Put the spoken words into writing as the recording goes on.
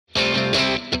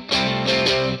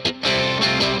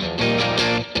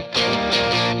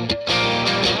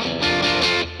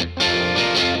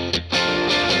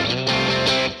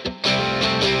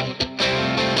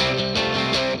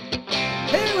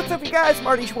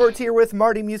Marty Schwartz here with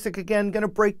Marty Music again. Gonna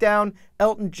break down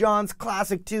Elton John's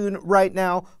classic tune right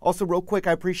now. Also, real quick,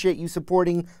 I appreciate you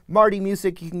supporting Marty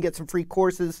Music. You can get some free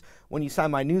courses when you sign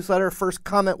my newsletter. First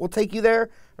comment will take you there.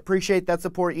 Appreciate that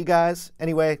support, you guys.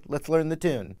 Anyway, let's learn the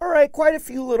tune. All right, quite a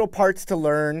few little parts to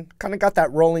learn. Kind of got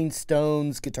that Rolling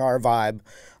Stones guitar vibe.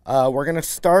 We're gonna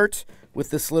start with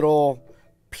this little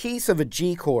piece of a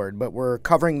G chord, but we're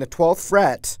covering the 12th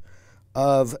fret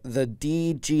of the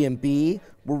D, G, and B.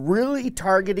 We're really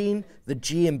targeting the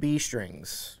G and B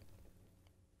strings.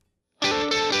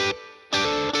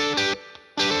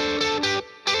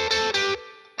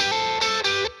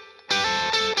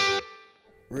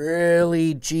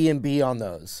 Really G and B on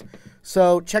those.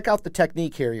 So check out the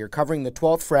technique here. You're covering the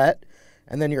 12th fret,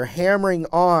 and then you're hammering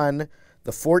on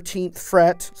the 14th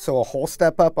fret, so a whole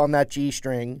step up on that G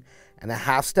string, and a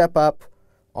half step up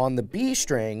on the B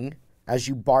string as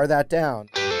you bar that down.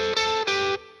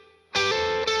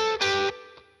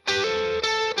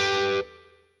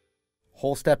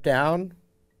 Whole step down.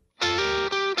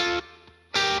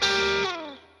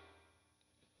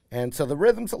 And so the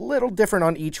rhythm's a little different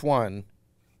on each one.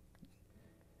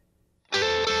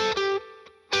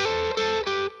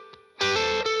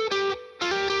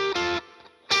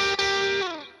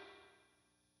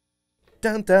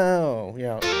 Dun dun, you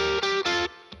know.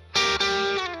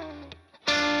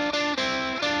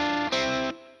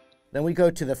 Then we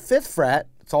go to the 5th fret.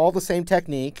 It's all the same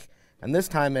technique, and this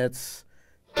time it's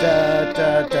da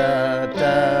da da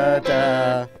da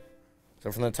da.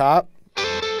 So from the top.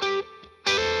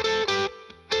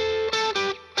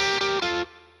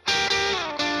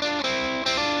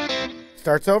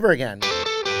 Starts over again.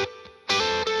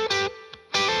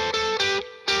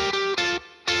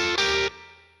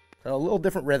 So a little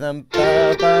different rhythm.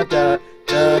 Da, da, da,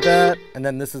 da, da, and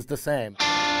then this is the same.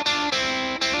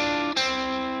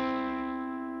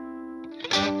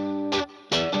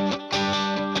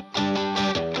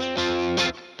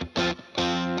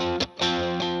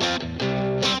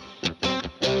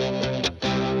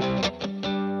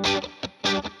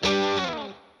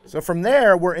 So from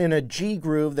there, we're in a G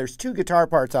groove. There's two guitar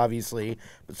parts, obviously.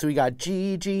 But so we got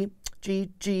G, G, G,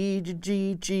 G, G,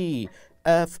 G, G,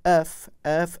 F, F,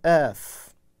 F,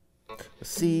 F,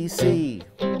 C, C,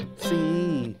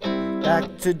 C,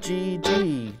 back to G,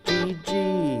 G, G,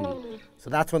 G. So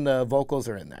that's when the vocals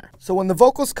are in there. So when the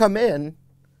vocals come in,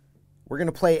 we're going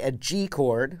to play a G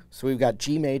chord. So we've got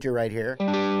G major right here.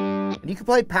 And you can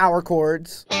play power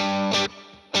chords.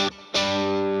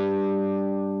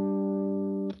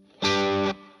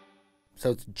 So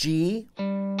it's G,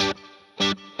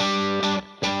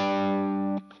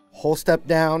 whole step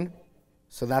down,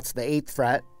 so that's the 8th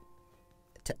fret,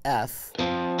 to F.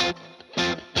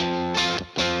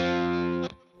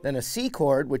 Then a C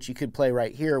chord, which you could play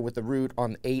right here with the root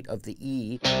on 8 of the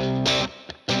E.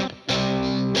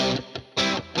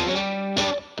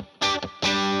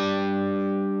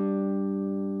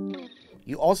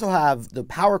 You also have the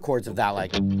power chords of that,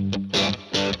 like.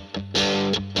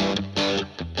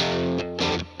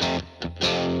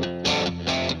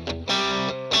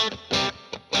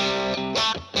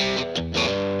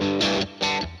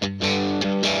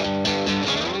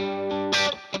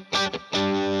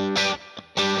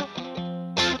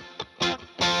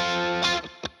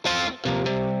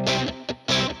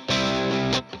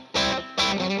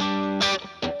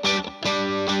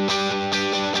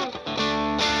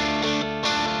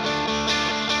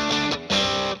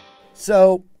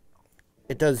 So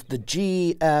it does the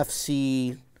G, F,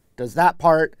 C, does that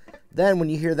part. Then when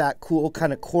you hear that cool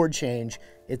kind of chord change,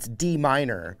 it's D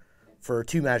minor for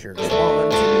 2 measures. 1, 2,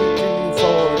 3,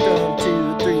 4,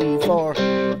 1, 2, 3, 4.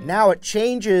 Now it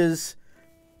changes,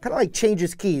 kind of like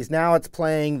changes keys. Now it's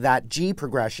playing that G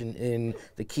progression in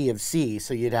the key of C.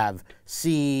 So you'd have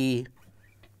C,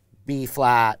 B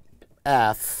flat,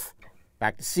 F,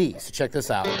 back to C. So check this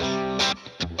out.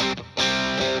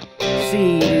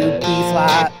 C to B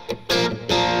flat,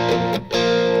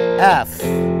 F, C.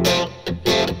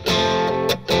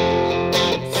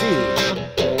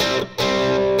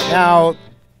 Now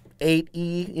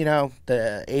 8E, you know,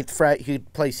 the 8th fret, you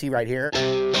could play C right here.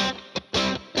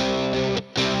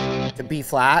 To B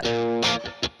flat,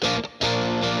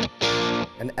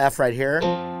 and F right here.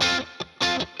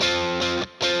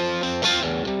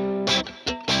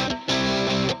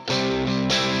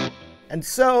 And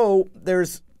so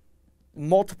there's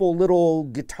multiple little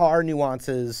guitar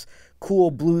nuances,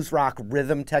 cool blues rock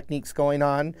rhythm techniques going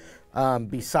on,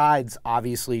 besides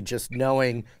obviously just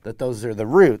knowing that those are the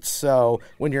roots. So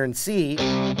when you're in C,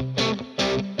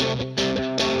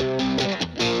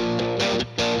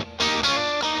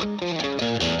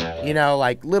 you know,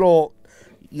 like little,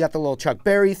 you got the little Chuck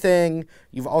Berry thing.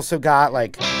 You've also got,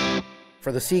 like,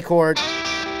 for the C chord.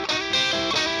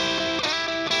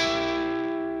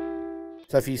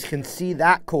 So if you can see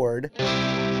that chord,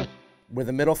 where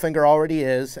the middle finger already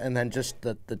is, and then just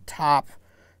the top,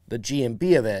 the G and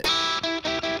B of it.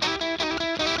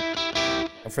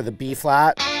 And for the B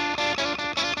flat.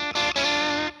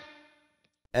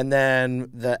 And then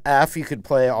the F, you could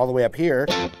play all the way up here.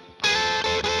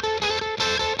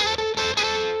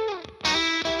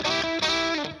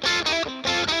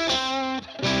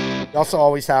 You also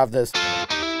always have this.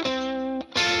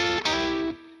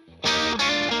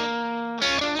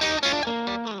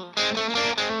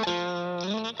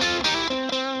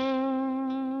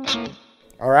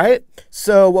 All right,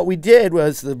 so what we did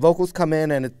was the vocals come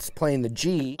in and it's playing the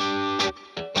G.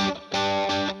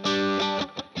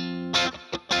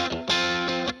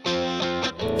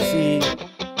 C.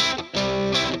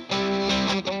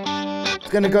 It's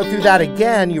going to go through that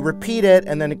again. You repeat it,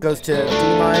 and then it goes to D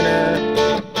minor.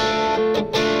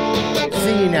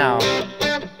 C now.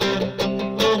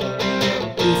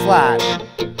 E flat.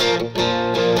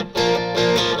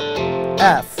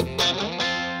 F.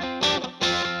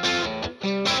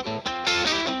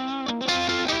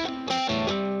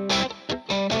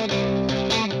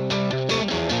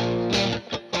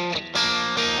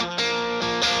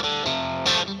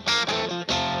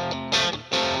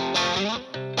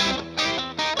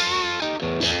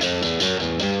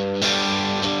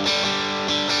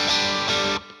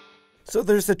 So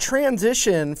there's a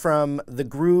transition from the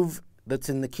groove that's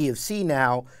in the key of C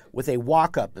now with a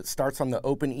walk-up that starts on the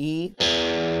open E.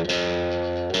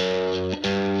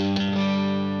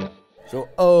 So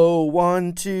O,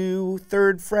 1, 2,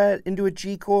 3rd fret into a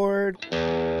G chord.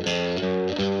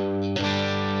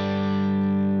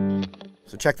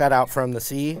 So check that out from the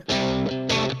C.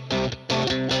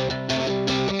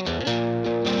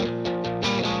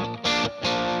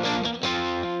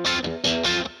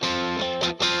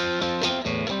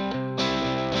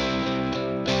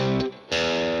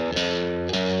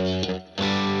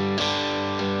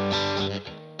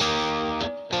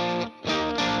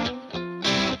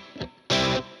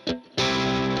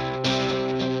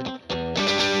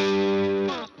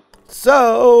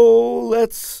 So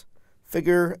let's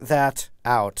figure that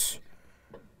out.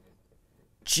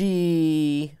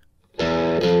 G, 2,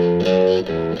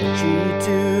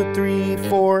 3,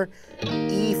 4,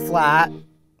 E flat.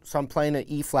 So I'm playing an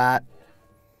E flat.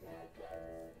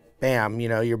 Bam, you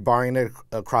know, you're barring it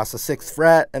across the 6th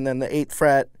fret and then the 8th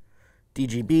fret, D,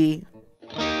 G, B.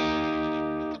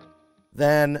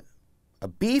 Then a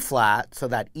B flat, so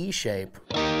that E shape.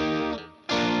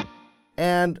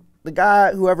 And the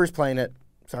guy, whoever's playing it,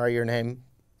 sorry, your name,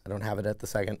 I don't have it at the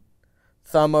second.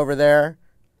 Thumb over there.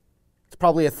 It's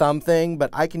probably a thumb thing,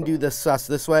 but I can do this sus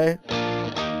this way.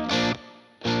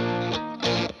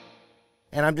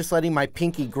 And I'm just letting my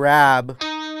pinky grab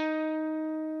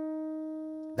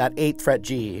that 8th fret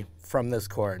G from this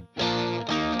chord.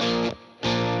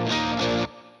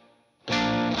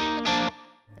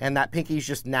 And that pinky's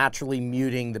just naturally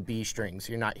muting the B string, so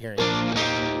you're not hearing it.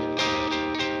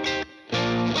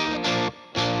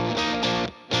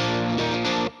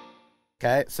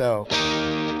 Okay, so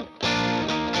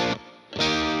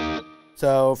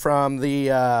from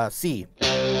the C.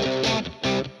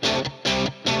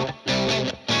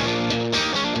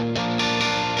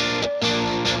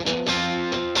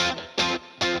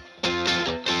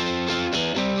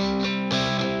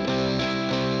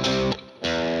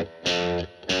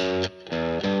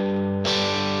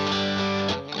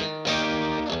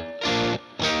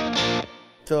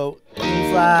 So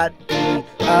E flat, E,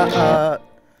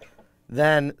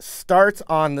 then starts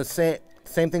on the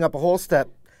same thing up a whole step,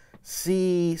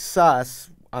 C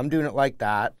sus. I'm doing it like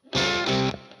that.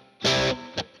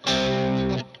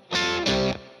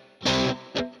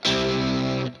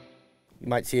 You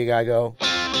might see a guy go.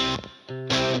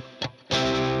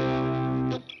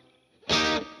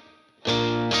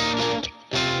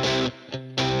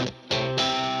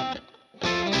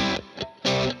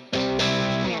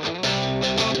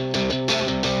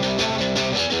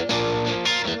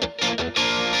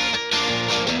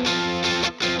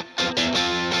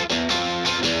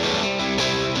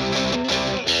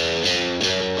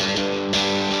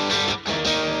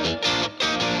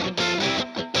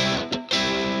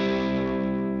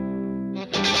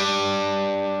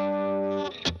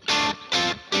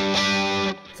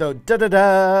 So da da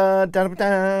da da da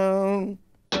down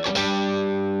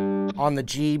on the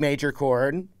G major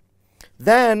chord.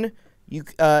 Then you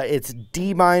it's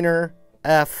D minor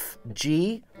F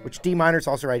G, which D minor is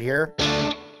also right here.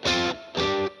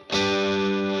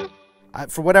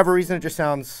 For whatever reason, it just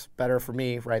sounds better for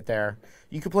me right there.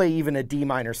 You could play even a D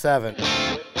minor 7.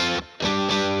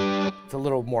 It's a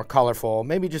little more colorful,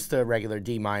 maybe just a regular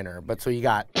D minor, but so you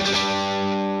got.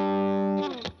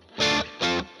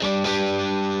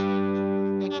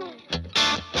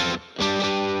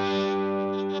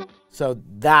 So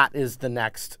that is the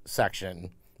next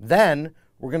section. Then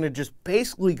we're going to just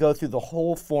basically go through the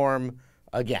whole form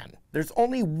again. There's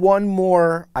only one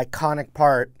more iconic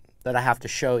part that I have to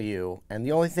show you, and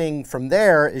the only thing from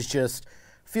there is just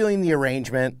feeling the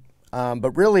arrangement.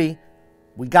 But really,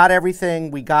 we got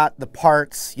everything. We got the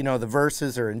parts, you know, the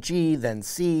verses are in G, then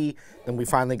C, then we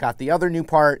finally got the other new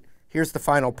part. Here's the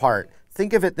final part.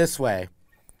 Think of it this way.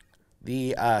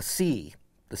 The C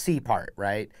part,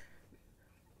 right?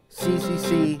 C, C,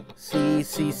 C, C,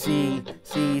 C, C,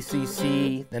 C, C,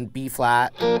 C, then B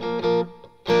flat.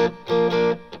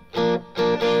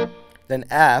 Then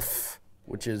F,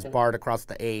 which is barred across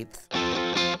the 8th.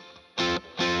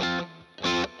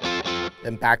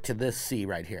 Then back to this C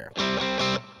right here.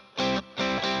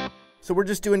 So we're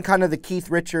just doing kind of the Keith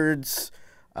Richards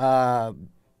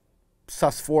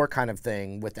sus4 kind of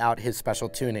thing without his special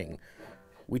tuning.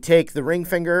 We take the ring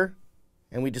finger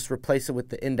and we just replace it with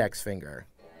the index finger.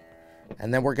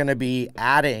 And then we're going to be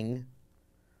adding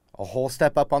a whole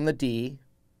step up on the D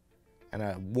and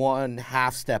a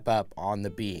 1/2 step up on the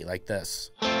B, like this.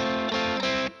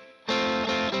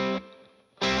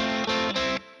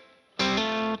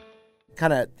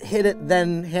 Kind of hit it,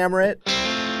 then hammer it.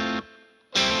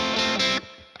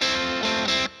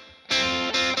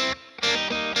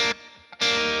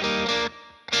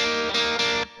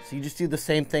 So you just do the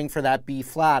same thing for that B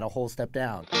flat, a whole step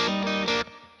down.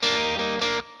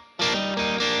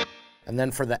 And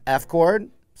then for the F chord,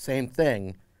 same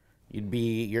thing.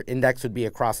 Your index would be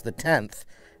across the 10th,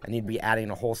 and you'd be adding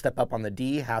a whole step up on the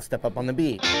D, 1/2 step up on the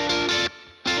B.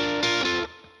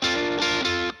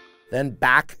 Then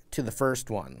back to the first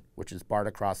one, which is barred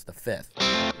across the 5th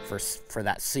for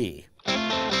that C.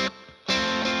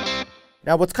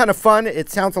 Now what's kind of fun, it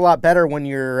sounds a lot better when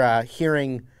you're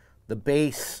hearing the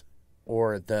bass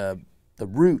or the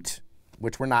root,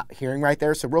 which we're not hearing right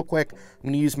there. So real quick, I'm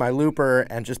going to use my looper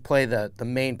and just play the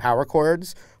main power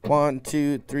chords. 1,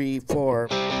 2, 3, 4.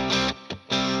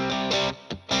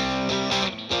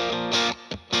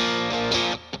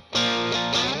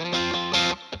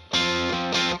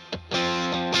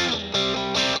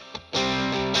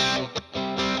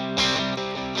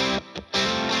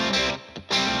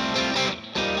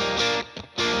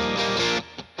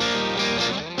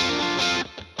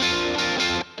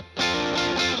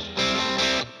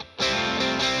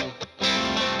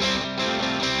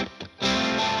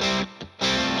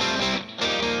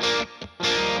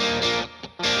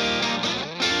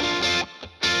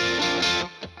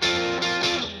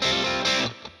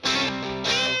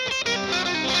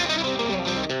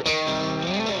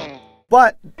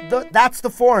 But that's the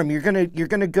form. You're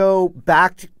gonna go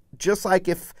back to, just like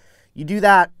if you do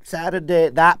that Saturday,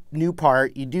 that new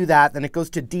part, you do that, then it goes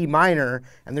to D minor,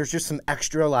 and there's just some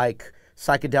extra like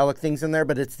psychedelic things in there,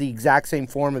 but it's the exact same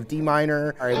form of D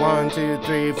minor. All right, 1, 2,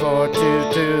 3, 4,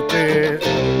 2, 2,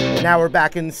 3. Now we're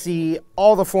back in C,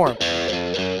 all the form.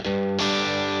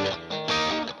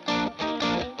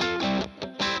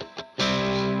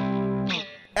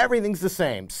 Everything's the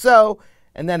same. So,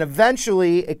 and then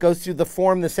eventually it goes through the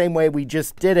form the same way we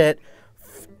just did it,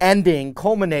 ending,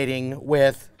 culminating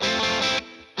with.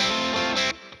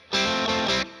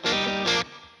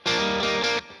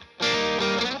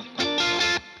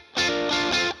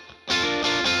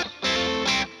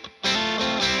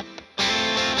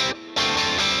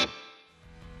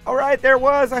 All right, there it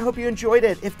was. I hope you enjoyed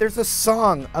it. If there's a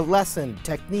song, a lesson,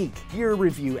 technique, gear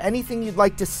review, anything you'd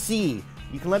like to see,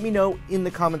 you can let me know in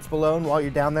the comments below. And while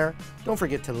you're down there, don't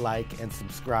forget to like and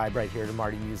subscribe right here to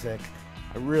Marty Music.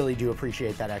 I really do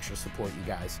appreciate that extra support, you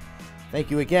guys. Thank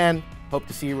you again. Hope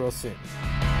to see you real soon.